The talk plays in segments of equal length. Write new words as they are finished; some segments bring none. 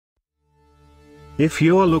If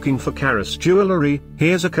you're looking for Karis jewellery,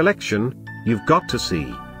 here's a collection you've got to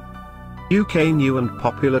see. UK new and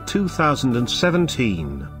popular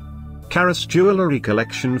 2017 Karis jewellery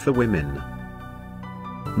collection for women.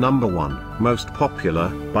 Number 1, most popular,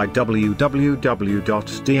 by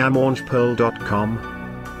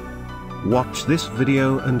www.diamangepearl.com. Watch this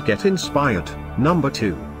video and get inspired. Number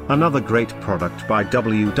 2, another great product by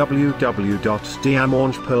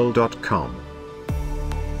www.diamangepearl.com.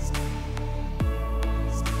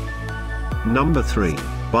 Number 3,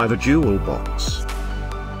 by the Jewelbox.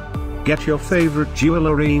 Get your favorite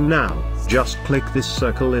jewellery now, just click this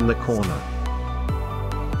circle in the corner.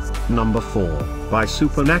 Number 4, by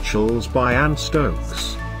Supernaturelles by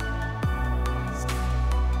Stokes.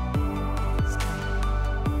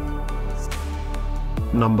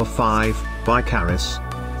 Number 5, by Karis.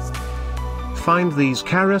 Find these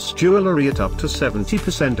Karis jewellery at up to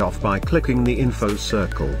 70% off by clicking the info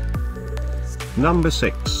circle. Number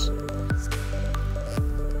 6.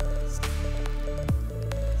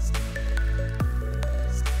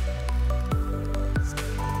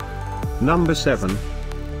 Number 7.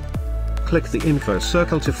 Click the info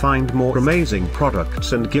circle to find more amazing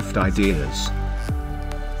products and gift ideas.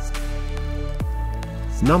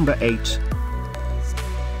 Number 8.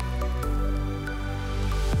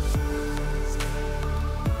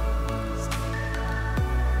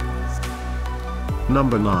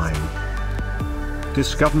 Number 9.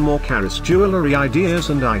 Discover more Karis jewellery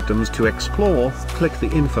ideas and items to explore, click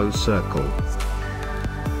the info circle.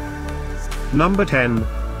 Number 10.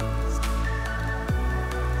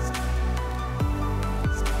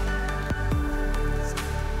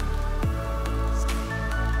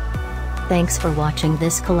 Thanks for watching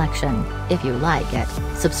this collection. If you like it,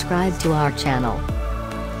 subscribe to our channel.